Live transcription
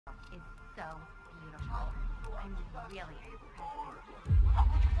so beautiful. I'm really impressed.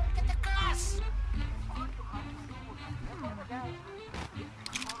 Get the gas!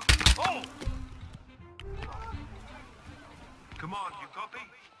 Oh! Come on, you copy?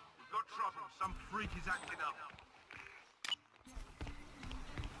 We've got trouble. Some freak is acting up.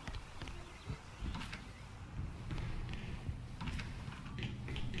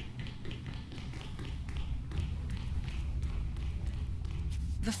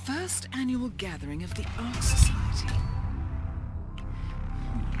 The first annual gathering of the Art Society.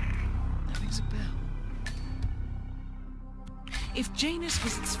 That rings a bell. If Janus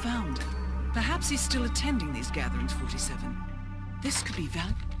was its founder, perhaps he's still attending these gatherings, 47. This could be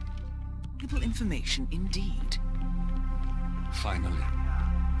valuable information indeed. Finally,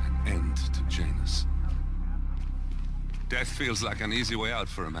 an end to Janus. Death feels like an easy way out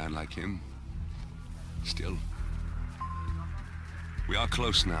for a man like him. Still, we are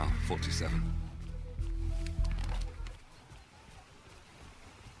close now, 47.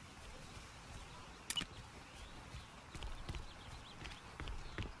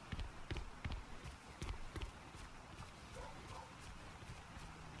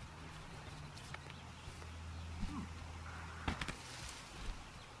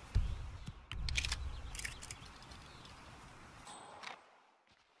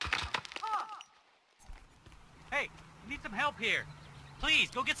 Hey, we need some help here.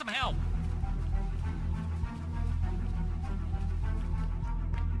 Please, go get some help.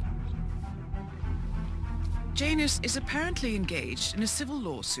 Janus is apparently engaged in a civil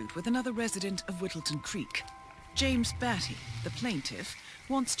lawsuit with another resident of Whittleton Creek. James Batty, the plaintiff,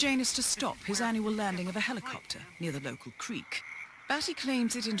 wants Janus to stop his annual landing of a helicopter near the local creek. Batty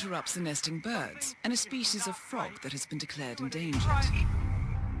claims it interrupts the nesting birds and a species of frog that has been declared endangered.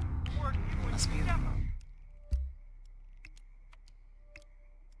 Must be a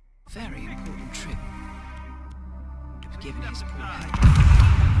very important trip, given his poor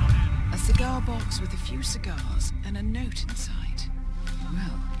health. A cigar box with a few cigars and a note inside.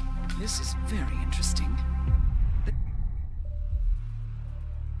 Well, this is very interesting.